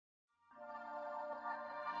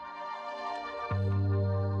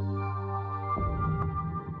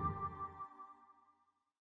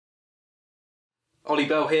Ollie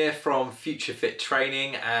Bell here from Future Fit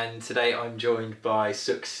Training, and today I'm joined by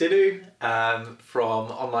Sukh Sidhu from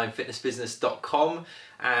onlinefitnessbusiness.com,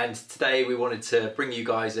 and today we wanted to bring you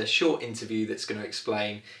guys a short interview that's going to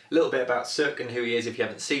explain a little bit about Sukh and who he is if you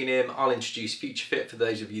haven't seen him. I'll introduce Future Fit for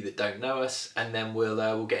those of you that don't know us, and then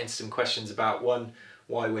we'll get into some questions about one,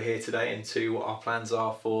 why we're here today, and two, what our plans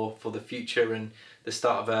are for the future and the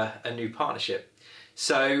start of a new partnership.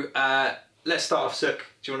 So let's start off, Sukh.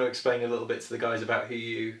 Do you want to explain a little bit to the guys about who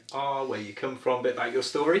you are, where you come from, a bit about your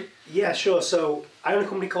story? Yeah, sure. So I own a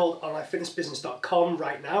company called onlinefitnessbusiness.com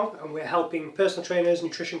right now, and we're helping personal trainers,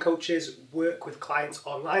 nutrition coaches work with clients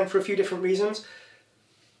online for a few different reasons.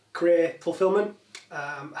 Career fulfillment,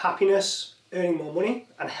 happiness, earning more money,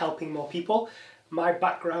 and helping more people. My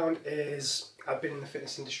background is I've been in the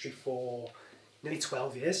fitness industry for nearly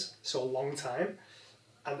 12 years, so a long time,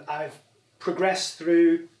 and I've progressed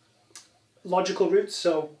through logical routes,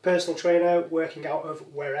 so personal trainer, working out of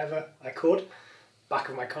wherever I could, back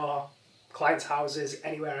of my car, clients' houses,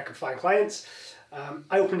 anywhere I could find clients.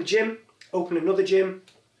 I opened a gym, opened another gym,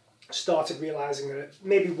 started realising that it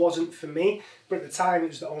maybe wasn't for me, but at the time it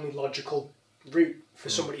was the only logical route for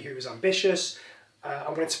somebody who was ambitious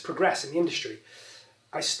and wanted to progress in the industry.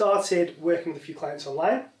 I started working with a few clients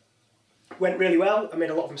online, went really well. I made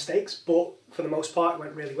a lot of mistakes, but for the most part it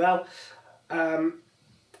went really well.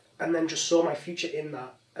 And then just saw my future in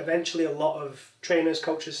that. Eventually a lot of trainers,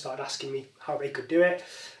 coaches started asking me how they could do it.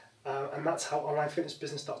 And that's how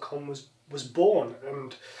onlinefitnessbusiness.com was born.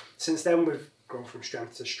 And since then we've grown from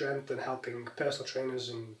strength to strength and helping personal trainers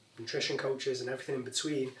and nutrition coaches and everything in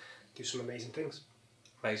between do some amazing things.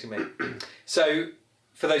 Amazing, mate. So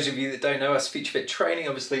for those of you that don't know us, Future Fit Training,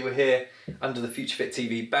 obviously we're here under the Future Fit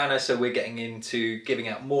TV banner, so we're getting into giving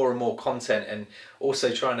out more and more content and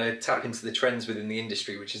also trying to tap into the trends within the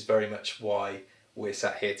industry, which is very much why we're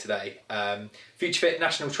sat here today. Future Fit,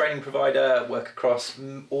 national training provider, work across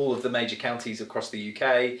all of the major counties across the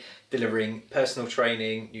UK, delivering personal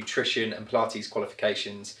training, nutrition and Pilates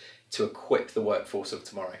qualifications to equip the workforce of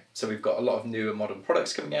tomorrow. So we've got a lot of new and modern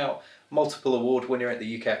products coming out, multiple award winner at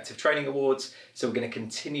the UK Active Training Awards. So we're going to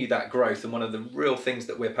continue that growth. And one of the real things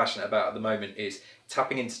that we're passionate about at the moment is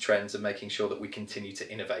tapping into trends and making sure that we continue to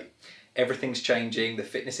innovate. Everything's changing. The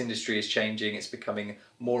fitness industry is changing. It's becoming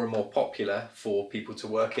more and more popular for people to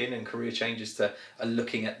work in, and career changers are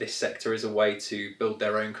looking at this sector as a way to build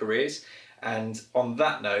their own careers. And on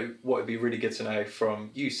that note, what would be really good to know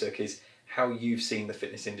from you, Sukh, is how you've seen the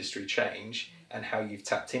fitness industry change and how you've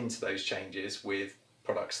tapped into those changes with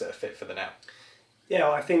products that are fit for the now. Yeah,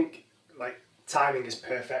 well, I think timing is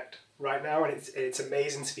perfect right now, and it's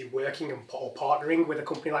amazing to be working or partnering with a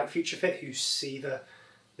company like Future Fit who see the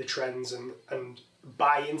trends and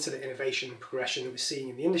buy into the innovation and progression that we're seeing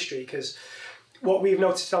in the industry. Because what we've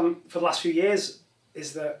noticed for the last few years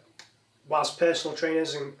is that whilst personal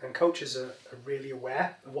trainers and coaches are really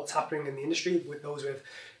aware of what's happening in the industry, with those with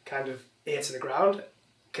kind of ear to the ground,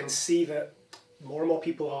 can see that more and more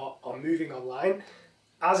people are moving online,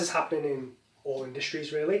 as is happening in all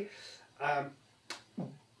industries really.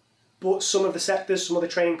 But some of the sectors, some of the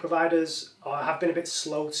training providers have been a bit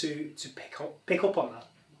slow to pick up on that.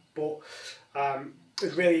 But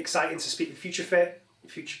it's really exciting to speak with Future Fit.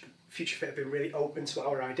 Future Fit have been really open to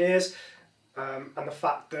our ideas. And the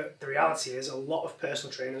fact that the reality is a lot of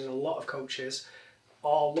personal trainers and a lot of coaches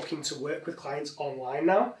are looking to work with clients online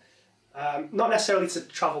now. Not necessarily to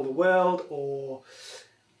travel the world or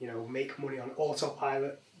make money on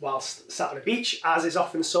autopilot whilst sat on a beach, as is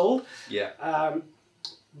often sold. Yeah.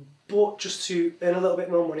 But just to earn a little bit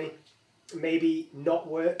more money, maybe not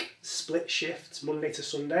work split shifts Monday to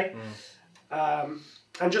Sunday,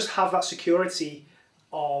 and just have that security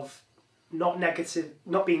of not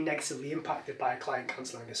being negatively impacted by a client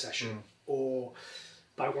cancelling a session or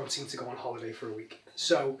by wanting to go on holiday for a week.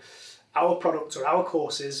 So our product or our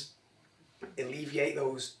courses alleviate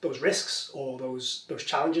those risks or those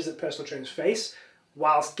challenges that personal trainers face,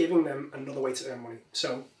 whilst giving them another way to earn money.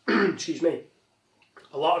 So, excuse me,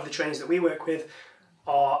 a lot of the trainers that we work with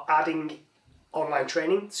are adding online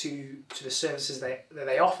training to the services that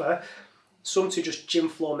they offer, some to just gym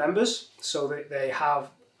floor members, so that they have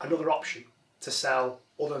another option to sell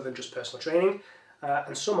other than just personal training,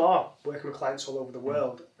 and some are working with clients all over the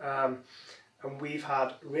world. And we've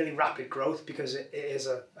had really rapid growth because it is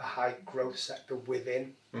a high growth sector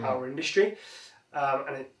within our industry.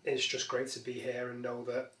 And it's just great to be here and know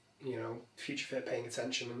that Future Fit are paying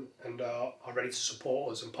attention and are ready to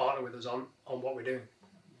support us and partner with us on what we're doing.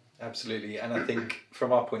 Absolutely. And I think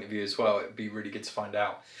from our point of view as well, it'd be really good to find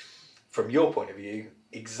out from your point of view,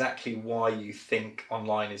 exactly why you think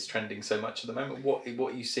online is trending so much at the moment? What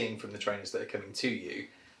are you seeing from the trainers that are coming to you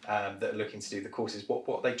that are looking to do the courses? What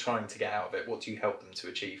are they trying to get out of it? What do you help them to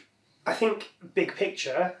achieve? I think big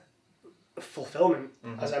picture, fulfillment,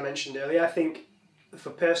 as I mentioned earlier. I think for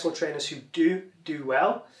personal trainers who do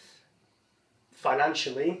well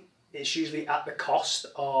financially, it's usually at the cost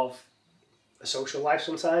of a social life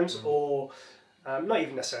sometimes, or not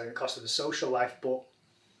even necessarily the cost of the social life, but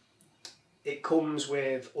it comes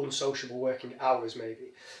with unsociable working hours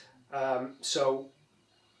maybe. So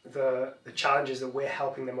the challenges that we're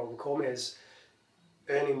helping them overcome is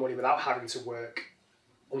earning money without having to work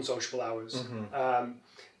unsociable hours,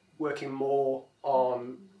 working more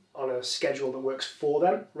on a schedule that works for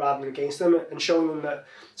them rather than against them, and showing them that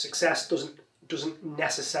success doesn't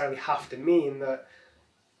necessarily have to mean that,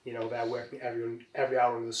 you know, they're working every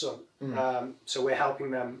hour under the sun. So we're helping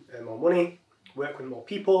them earn more money, work with more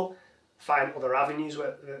people, find other avenues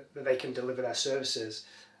where that they can deliver their services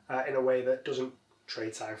in a way that doesn't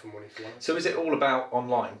trade time for money for one. So is it all about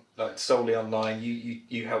online, like solely online?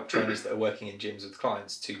 You help trainers that are working in gyms with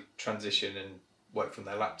clients to transition and work from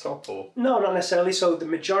their laptop, or? No, not necessarily. So the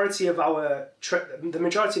majority of the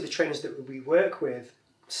trainers that we work with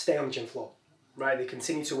stay on the gym floor, right? They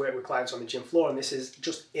continue to work with clients on the gym floor, and this is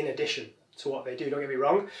just in addition to what they do. Don't get me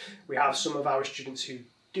wrong. We have some of our students who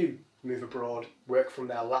do move abroad, work from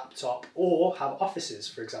their laptop, or have offices,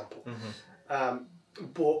 for example.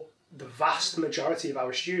 But the vast majority of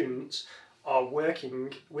our students are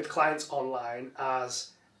working with clients online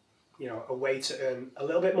as, you know, a way to earn a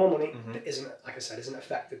little bit more money that isn't, like I said, isn't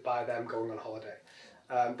affected by them going on holiday.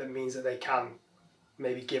 That means that they can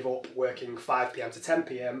maybe give up working 5 p.m. to 10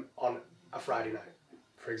 p.m. on a Friday night,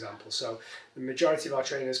 for example. So the majority of our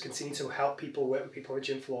trainers continue to help people work with people on the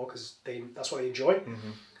gym floor because that's what they enjoy.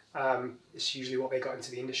 It's usually what they got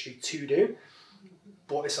into the industry to do.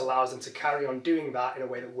 But this allows them to carry on doing that in a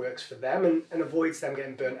way that works for them and avoids them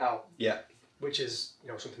getting burnt out. Yeah. Which is, you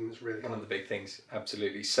know, something that's really one of the big things.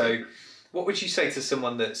 Absolutely. So what would you say to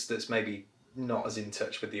someone that's maybe not as in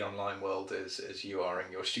touch with the online world as you are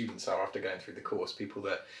and your students are after going through the course? People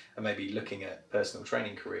that are maybe looking at personal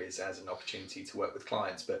training careers as an opportunity to work with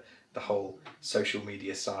clients, but the whole social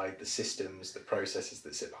media side, the systems, the processes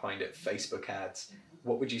that sit behind it, Facebook ads.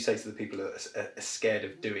 What would you say to the people that are scared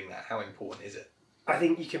of doing that? How important is it? I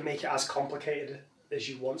think you can make it as complicated as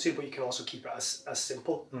you want to, but you can also keep it as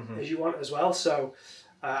simple as you want as well. So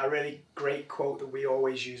a really great quote that we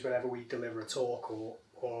always use whenever we deliver a talk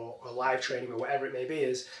or a live training or whatever it may be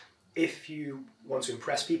is, if you want to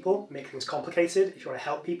impress people, make things complicated. If you want to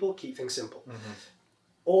help people, keep things simple.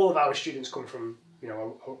 All of our students come from, you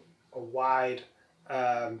know, a wide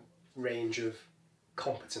range of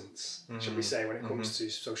competence, should we say, when it comes to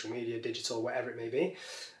social media, digital, whatever it may be.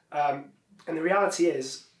 And the reality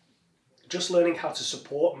is, just learning how to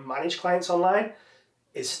support and manage clients online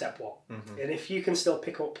is step one. And if you can still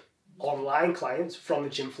pick up online clients from the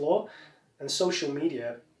gym floor, and social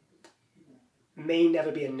media may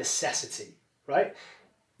never be a necessity, right?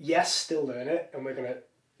 Yes, still learn it, and we're going to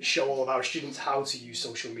show all of our students how to use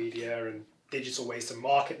social media and digital ways to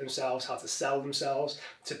market themselves, how to sell themselves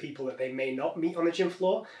to people that they may not meet on the gym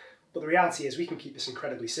floor. But the reality is we can keep this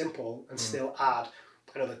incredibly simple and still add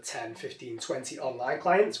another 10, 15, 20 online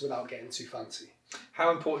clients without getting too fancy.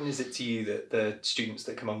 How important is it to you that the students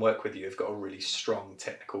that come and work with you have got a really strong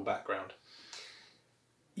technical background?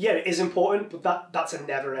 Yeah, it is important, but that's a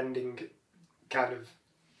never-ending kind of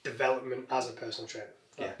development as a personal trainer.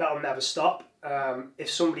 That'll never stop. If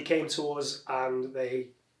somebody came to us and they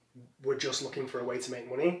were just looking for a way to make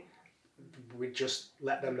money, we'd just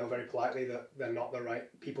let them know very politely that they're not the right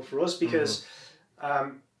people for us, because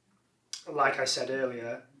like I said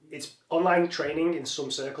earlier, it's online training in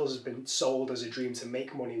some circles has been sold as a dream to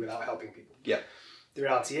make money without helping people. Yeah. The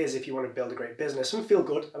reality is, if you want to build a great business and feel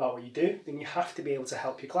good about what you do, then you have to be able to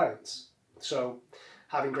help your clients. So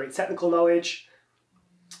having great technical knowledge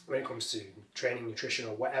when it comes to training, nutrition,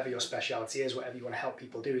 or whatever your speciality is, whatever you want to help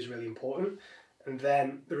people do is really important. And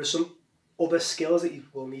then there are some other skills that you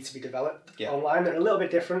will need to be developed online that are a little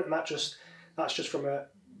bit different, and that's just from a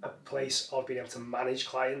place of being able to manage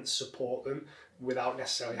clients, support them, without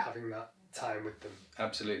necessarily having that time with them.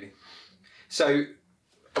 Absolutely. So,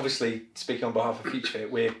 obviously, speaking on behalf of FutureFit,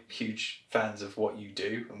 we're huge fans of what you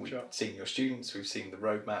do, and we've seen your students, we've seen the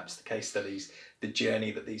roadmaps, the case studies, the journey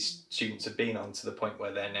that these students have been on to the point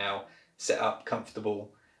where they're now set up,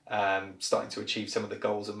 comfortable, starting to achieve some of the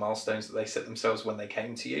goals and milestones that they set themselves when they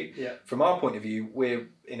came to you. Yeah. From our point of view, we're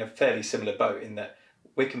in a fairly similar boat in that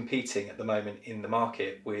we're competing at the moment in the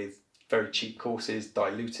market with very cheap courses,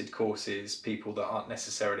 diluted courses, people that aren't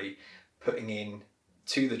necessarily putting in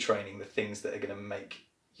to the training the things that are going to make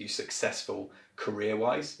you successful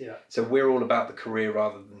career-wise. Yeah. So we're all about the career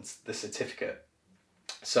rather than the certificate.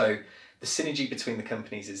 So the synergy between the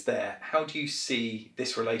companies is there. How do you see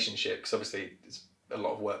this relationship? Because obviously there's a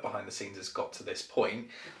lot of work behind the scenes has got to this point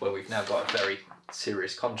where we've now got a very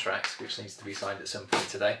serious contract which needs to be signed at some point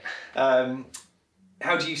today.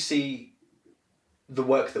 How do you see the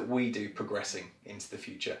work that we do progressing into the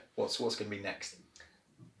future? What's going to be next?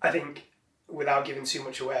 I think, without giving too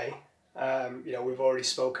much away, we've already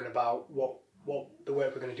spoken about what the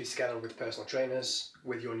work we're going to do together with personal trainers,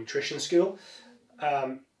 with your nutrition school,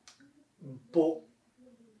 but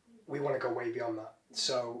we want to go way beyond that.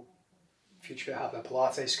 So Future Fit have their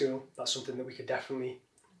Pilates school. That's something that we could definitely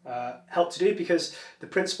help to do, because the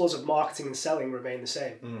principles of marketing and selling remain the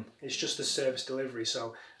same. It's just the service delivery.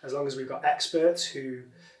 So as long as we've got experts who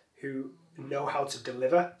know how to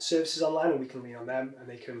deliver services online, and we can lean on them and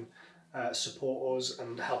they can support us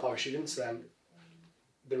and help our students, then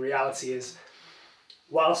the reality is,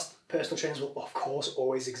 whilst personal trainers will of course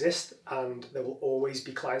always exist and there will always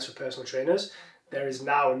be clients for personal trainers, there is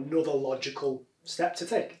now another logical step to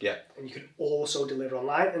take. Yeah. And you can also deliver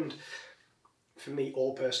online, and for me,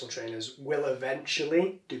 all personal trainers will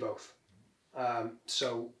eventually do both.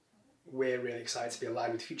 So we're really excited to be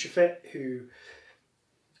aligned with Future Fit, who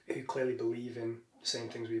clearly believe in the same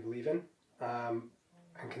things we believe in, and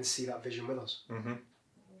can see that vision with us. Mm-hmm.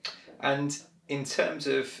 And in terms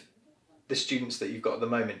of the students that you've got at the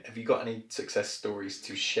moment, have you got any success stories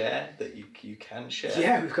to share that you can share?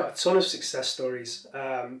 Yeah, we've got a ton of success stories.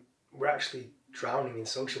 We're actually drowning in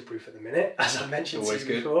social proof at the minute, as I mentioned to you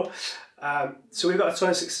before. So we've got a ton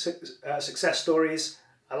of success stories.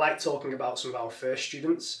 I like talking about some of our first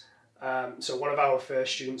students. So one of our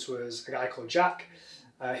first students was a guy called Jack,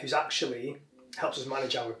 who's actually helps us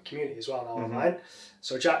manage our community as well now online.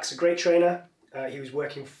 So Jack's a great trainer. He was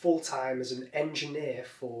working full-time as an engineer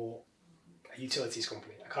for a utilities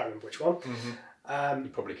company. I can't remember which one. You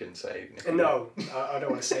probably couldn't say. No, I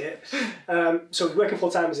don't want to say it. So he's working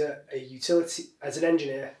full-time as as an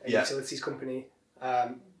engineer at a utilities company.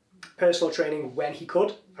 Personal training when he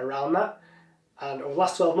could around that. And over the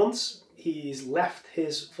last 12 months, he's left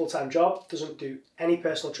his full-time job, doesn't do any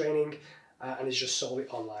personal training, and is just solely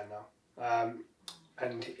online now.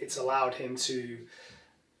 And it's allowed him to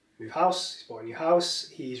move house. He's bought a new house.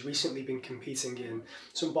 He's recently been competing in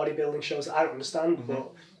some bodybuilding shows that I don't understand,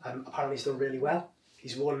 but apparently he's done really well.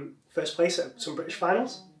 He's won first place at some British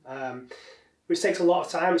finals, which takes a lot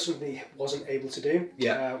of time. It's something he wasn't able to do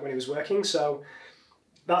when he was working. So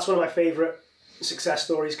that's one of my favourite success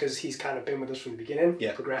stories, because he's kind of been with us from the beginning.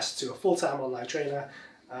 Progressed to a full-time online trainer,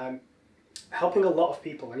 helping a lot of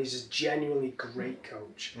people, and he's a genuinely great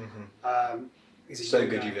coach. He's so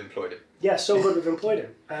good you've employed him. Yeah, so good we've employed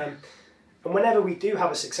him. And whenever we do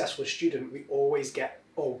have a successful student, we always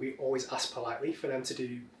ask politely for them to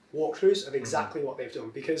do walkthroughs of exactly what they've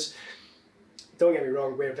done, because don't get me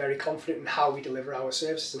wrong, we're very confident in how we deliver our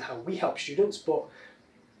services and how we help students, but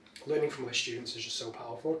learning from other students is just so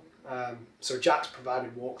powerful. So Jack's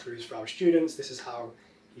provided walkthroughs for our students. This is how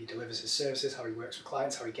he delivers his services, how he works with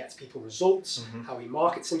clients, how he gets people results, how he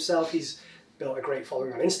markets himself. He's built a great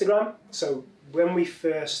following on Instagram. So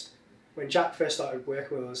when Jack first started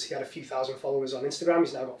working with us, he had a few thousand followers on Instagram.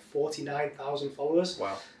 He's now got 49,000 followers.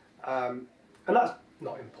 Wow. And that's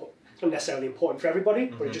not necessarily important for everybody,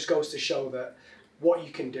 but it just goes to show that what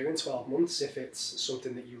you can do in 12 months, if it's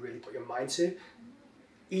something that you really put your mind to,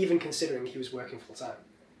 even considering he was working full time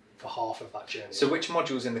for half of that journey. So which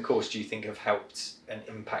modules in the course do you think have helped and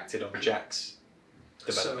impacted on Jack's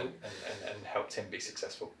development and helped him be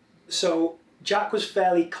successful? So Jack was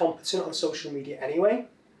fairly competent on social media anyway,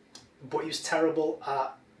 but he was terrible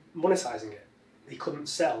at monetizing it. He couldn't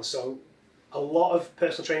sell. So a lot of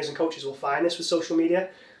personal trainers and coaches will find this with social media.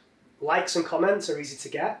 Likes and comments are easy to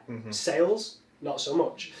get. Sales, not so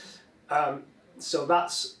much. So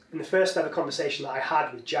that's in the first ever conversation that I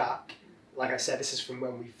had with Jack. Like I said, this is from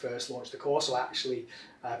when we first launched the course. So I actually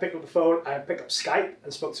picked up the phone, I picked up Skype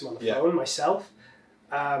and spoke to him on the phone myself.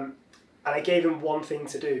 And I gave him one thing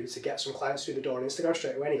to do to get some clients through the door on Instagram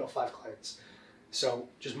straight away, and he got 5 clients. So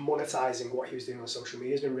just monetizing what he was doing on social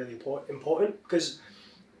media has been really important, because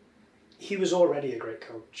he was already a great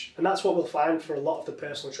coach. And that's what we'll find for a lot of the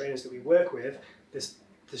personal trainers that we work with.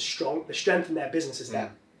 The strength in their business is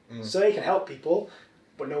them. So they can help people,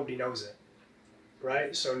 but nobody knows it,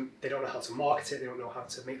 right? So they don't know how to market it, they don't know how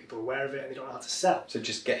to make people aware of it, and they don't know how to sell. So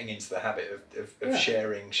just getting into the habit of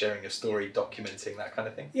sharing your story, documenting, that kind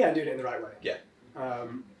of thing? Yeah, and doing it in the right way. Yeah.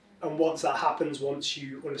 And once that happens, once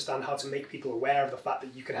you understand how to make people aware of the fact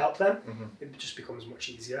that you can help them, it just becomes much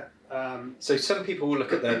easier. So some people will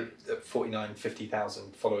look at the 49,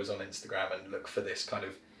 50,000 followers on Instagram and look for this kind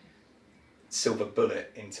of silver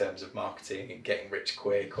bullet in terms of marketing and getting rich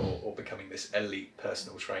quick, or becoming this elite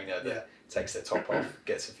personal trainer that takes their top off,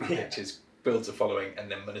 gets a few pictures, builds a following,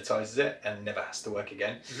 and then monetizes it and never has to work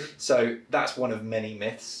again. So that's one of many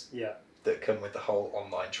myths that come with the whole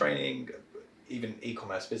online training, even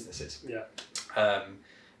e-commerce businesses,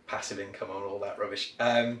 passive income and all that rubbish.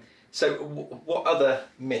 So what other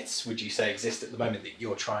myths would you say exist at the moment that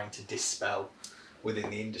you're trying to dispel within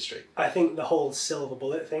the industry? I think the whole silver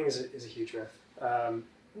bullet thing is a huge myth.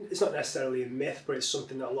 It's not necessarily a myth, but it's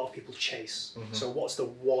something that a lot of people chase. So what's the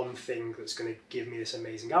one thing that's going to give me this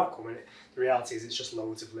amazing outcome? And the reality is it's just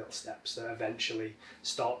loads of little steps that eventually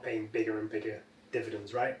start paying bigger and bigger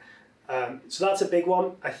dividends, right? So that's a big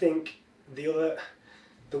one. I think the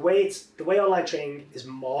way online training is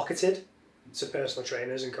marketed to personal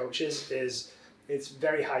trainers and coaches is it's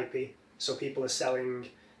very hypey. So people are selling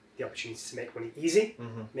the opportunity to make money easy,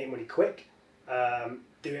 make money quick,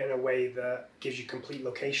 do it in a way that gives you complete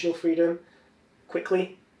locational freedom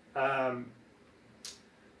quickly, in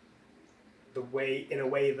a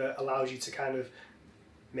way that allows you to kind of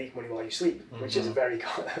make money while you sleep, which is a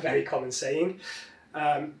very common saying.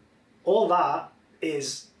 All that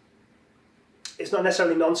is, it's not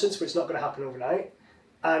necessarily nonsense, but it's not going to happen overnight,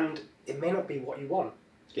 and it may not be what you want.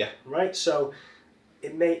 Yeah. Right. So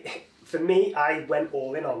for me, I went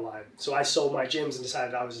all in online. So I sold my gyms and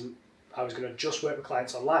decided I was going to just work with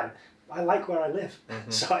clients online. I like where I live,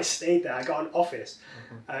 so I stayed there. I got an office.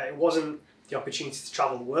 It wasn't the opportunity to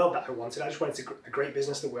travel the world that I wanted. I just wanted a great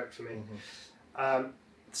business that worked for me.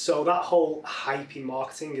 So that whole hypey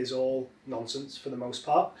marketing is all nonsense for the most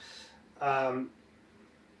part.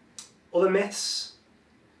 Other myths,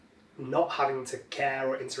 not having to care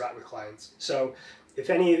or interact with clients. So if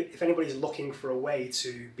anybody's looking for a way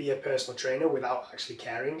to be a personal trainer without actually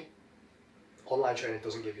caring, online training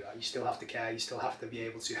doesn't give you that. You still have to care, you still have to be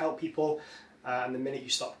able to help people, and the minute you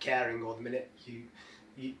stop caring, or the minute you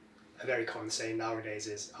a very common saying nowadays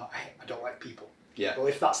is, oh, I don't like people. Yeah. Well,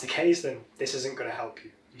 if that's the case, then this isn't going to help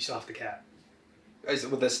you. You still have to care.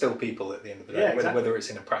 Well, there's still people at the end of the day, whether it's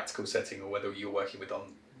in a practical setting or whether you're working with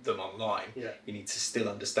them online, you need to still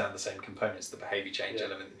understand the same components, the behaviour change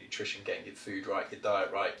element, the nutrition, getting your food right, your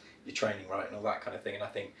diet right, your training right, and all that kind of thing. And I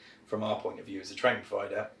think from our point of view as a training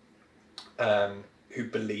provider, who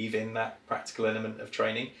believe in that practical element of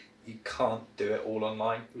training, you can't do it all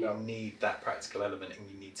online. You need that practical element, and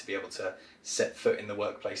you need to be able to set foot in the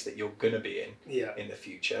workplace that you're going to be in the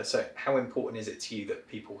future. So how important is it to you that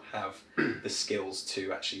people have the skills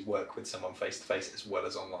to actually work with someone face to face as well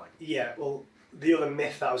as online? Yeah, well, the other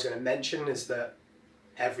myth that I was going to mention is that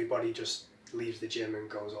everybody just leaves the gym and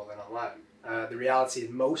goes all in online. The reality is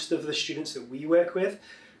most of the students that we work with,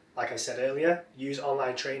 like I said earlier, use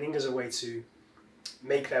online training as a way to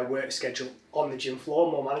make their work schedule on the gym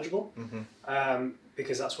floor more manageable,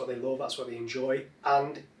 because that's what they love, that's what they enjoy,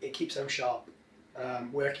 and it keeps them sharp.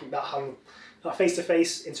 Working that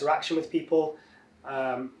face-to-face interaction with people,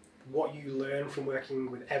 what you learn from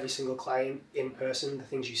working with every single client in person, the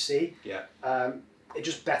things you see, it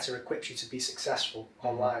just better equips you to be successful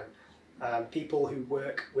online. People who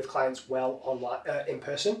work with clients well online in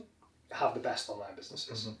person have the best online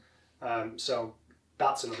businesses. So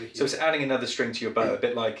that's another huge. So it's adding another string to your bow, a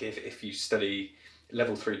bit like if you study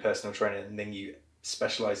level 3 personal training and then you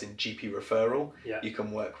specialise in GP referral, you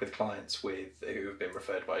can work with clients who have been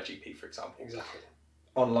referred by a GP, for example. Exactly.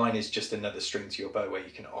 Online is just another string to your bow where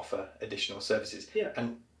you can offer additional services.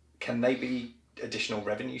 And can they be additional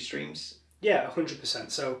revenue streams? Yeah,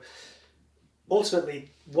 100%. So ultimately,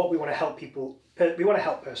 what we want to help people, we want to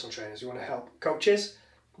help personal trainers, we want to help coaches,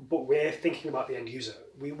 but we're thinking about the end user.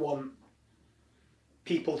 We want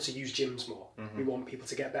people to use gyms more. We want people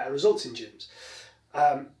to get better results in gyms.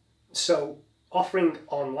 So offering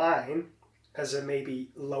online as a maybe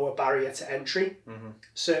lower barrier to entry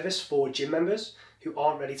service for gym members who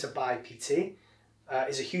aren't ready to buy PT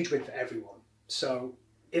is a huge win for everyone. So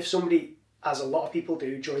if somebody, as a lot of people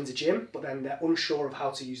do, joins a gym, but then they're unsure of how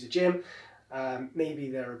to use the gym, maybe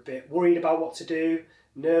they're a bit worried about what to do,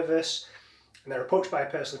 nervous, and they're approached by a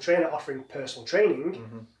personal trainer offering personal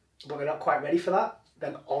training, but they're not quite ready for that,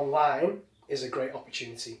 then online is a great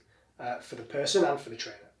opportunity for the person and for the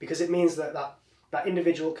trainer, because it means that that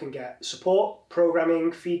individual can get support,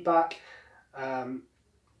 programming, feedback,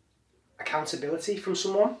 accountability from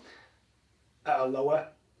someone at a lower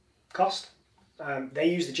cost. They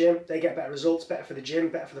use the gym, they get better results, better for the gym,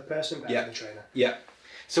 better for the person, better for the trainer. Yeah.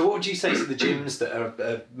 So what would you say to the gyms that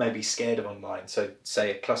are maybe scared of online? So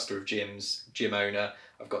say a cluster of gyms, gym owner,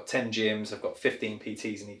 I've got 10 gyms, I've got 15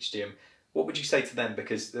 PTs in each gym. What would you say to them?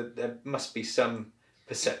 Because there must be some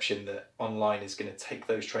perception that online is going to take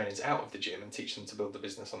those trainers out of the gym and teach them to build the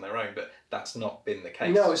business on their own, but that's not been the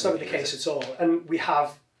case. No, it's not the case at all. And we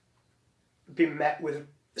have been met with,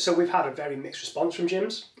 so we've had a very mixed response from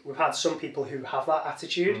gyms. We've had some people who have that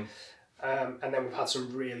attitude, and then we've had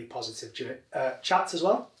some really positive chats as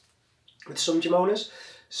well with some gym owners.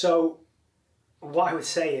 So what I would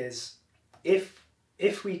say is,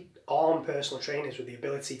 if we arm personal trainers with the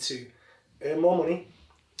ability to earn more money,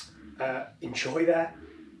 enjoy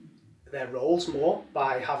their roles more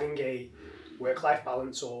by having a work-life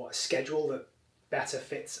balance or a schedule that better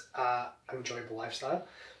fits an enjoyable lifestyle,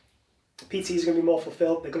 PTs are going to be more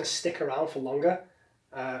fulfilled. They're going to stick around for longer.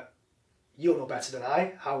 You'll know better than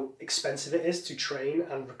I how expensive it is to train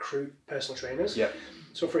and recruit personal trainers. Yep.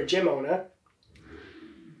 So for a gym owner,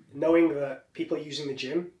 knowing that people are using the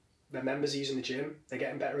gym, their members are using the gym, they're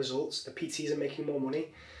getting better results, the PTs are making more money,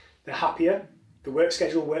 they're happier, the work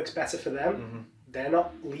schedule works better for them, they're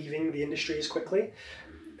not leaving the industry as quickly.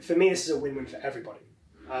 For me, this is a win-win for everybody.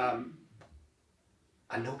 And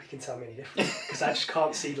nobody can tell me any different because I just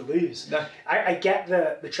can't see the lose. No. I get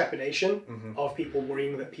the trepidation of people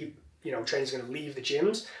worrying that trainers are going to leave the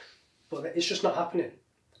gyms, but it's just not happening.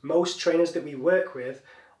 Most trainers that we work with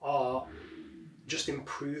are just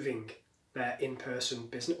improving their in-person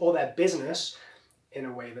business or their business in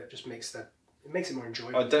a way that just makes it more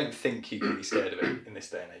enjoyable. I don't think you can be scared of it in this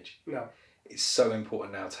day and age. No. It's so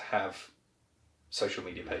important now to have social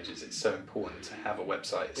media pages. It's so important to have a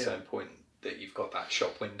website. It's so important that you've got that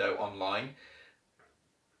shop window online.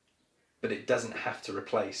 But it doesn't have to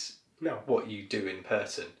replace what you do in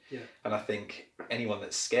person. Yeah. And I think anyone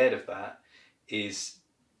that's scared of that is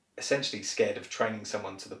essentially scared of training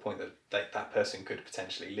someone to the point that that person could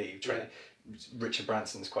potentially leave. Richard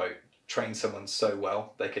Branson's quote, train someone so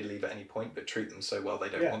well they could leave at any point, but treat them so well they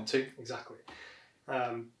don't want to. Exactly.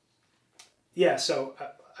 So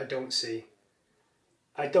I don't see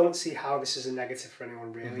how this is a negative for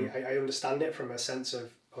anyone really. I understand it from a sense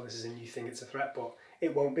of, this is a new thing, it's a threat, but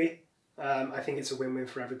it won't be. I think it's a win-win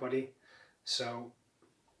for everybody. So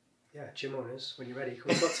gym owners, when you're ready,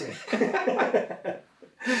 come and talk to me.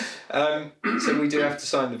 So we do have to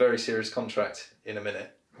sign the very serious contract in a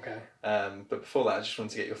minute. Okay. But before that, I just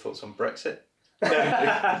wanted to get your thoughts on Brexit.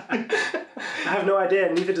 I have no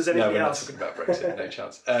idea, neither does anybody else. No, we're not talking about Brexit, no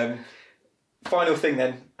chance. Final thing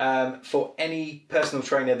then, for any personal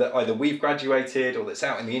trainer that either we've graduated or that's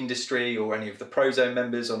out in the industry or any of the ProZone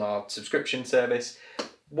members on our subscription service,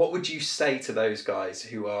 what would you say to those guys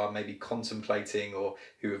who are maybe contemplating or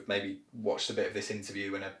who have maybe watched a bit of this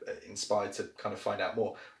interview and are inspired to kind of find out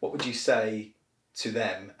more? What would you say to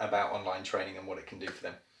them about online training and what it can do for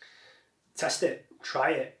them? Test it,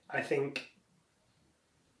 try it. I think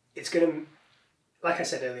it's going to, like I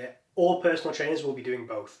said earlier, all personal trainers will be doing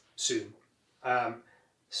both soon.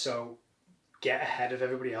 So get ahead of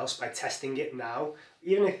everybody else by testing it now,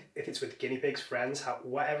 even if it's with guinea pigs, friends,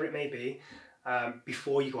 whatever it may be,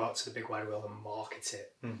 before you go out to the big wide world and market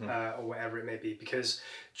it, or whatever it may be, because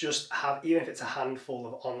just even if it's a handful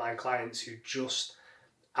of online clients who just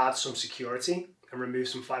add some security and remove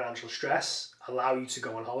some financial stress, allow you to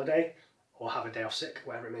go on holiday or have a day off sick,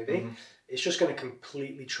 whatever it may be, it's just going to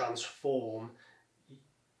completely transform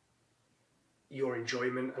your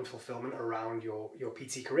enjoyment and fulfillment around your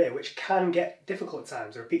PT career, which can get difficult at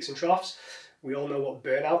times. There are peaks and troughs. We all know what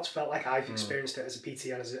burnout felt like. I've experienced it as a PT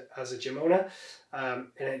and as a gym owner, and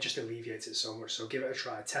it just alleviates it so much. So give it a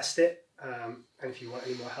try, test it, and if you want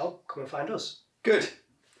any more help, come and find us. Good.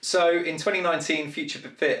 So in 2019, Future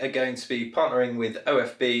Fit are going to be partnering with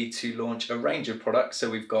OFB to launch a range of products. So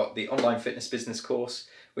we've got the online fitness business course,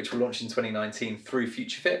 which will launch in 2019 through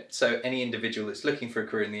Future Fit. So any individual that's looking for a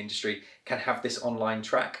career in the industry can have this online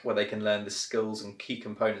track where they can learn the skills and key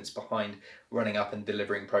components behind running up and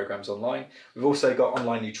delivering programs online. We've also got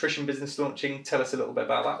online nutrition business launching. Tell us a little bit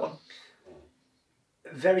about that one.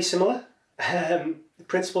 Very similar. The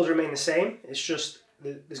principles remain the same. It's just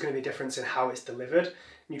there's going to be a difference in how it's delivered.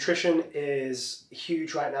 Nutrition is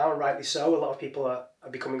huge right now, and rightly so. A lot of people are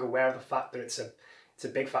becoming aware of the fact that it's a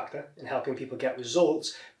big factor in helping people get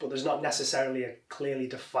results, but there's not necessarily a clearly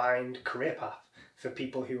defined career path for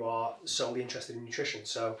people who are solely interested in nutrition.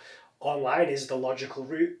 So online is the logical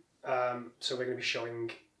route. So we're going to be showing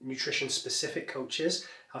nutrition-specific coaches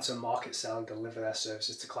how to market, sell, and deliver their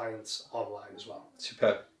services to clients online as well.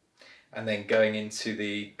 Superb. And then going into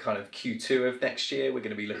the kind of Q2 of next year, we're going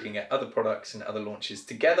to be looking at other products and other launches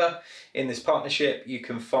together in this partnership. You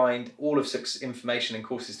can find all of Sukh's information and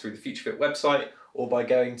courses through the FutureFit website or by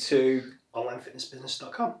going to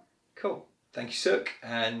onlinefitnessbusiness.com. Cool. Thank you, Sukh,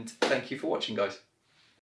 and thank you for watching, guys.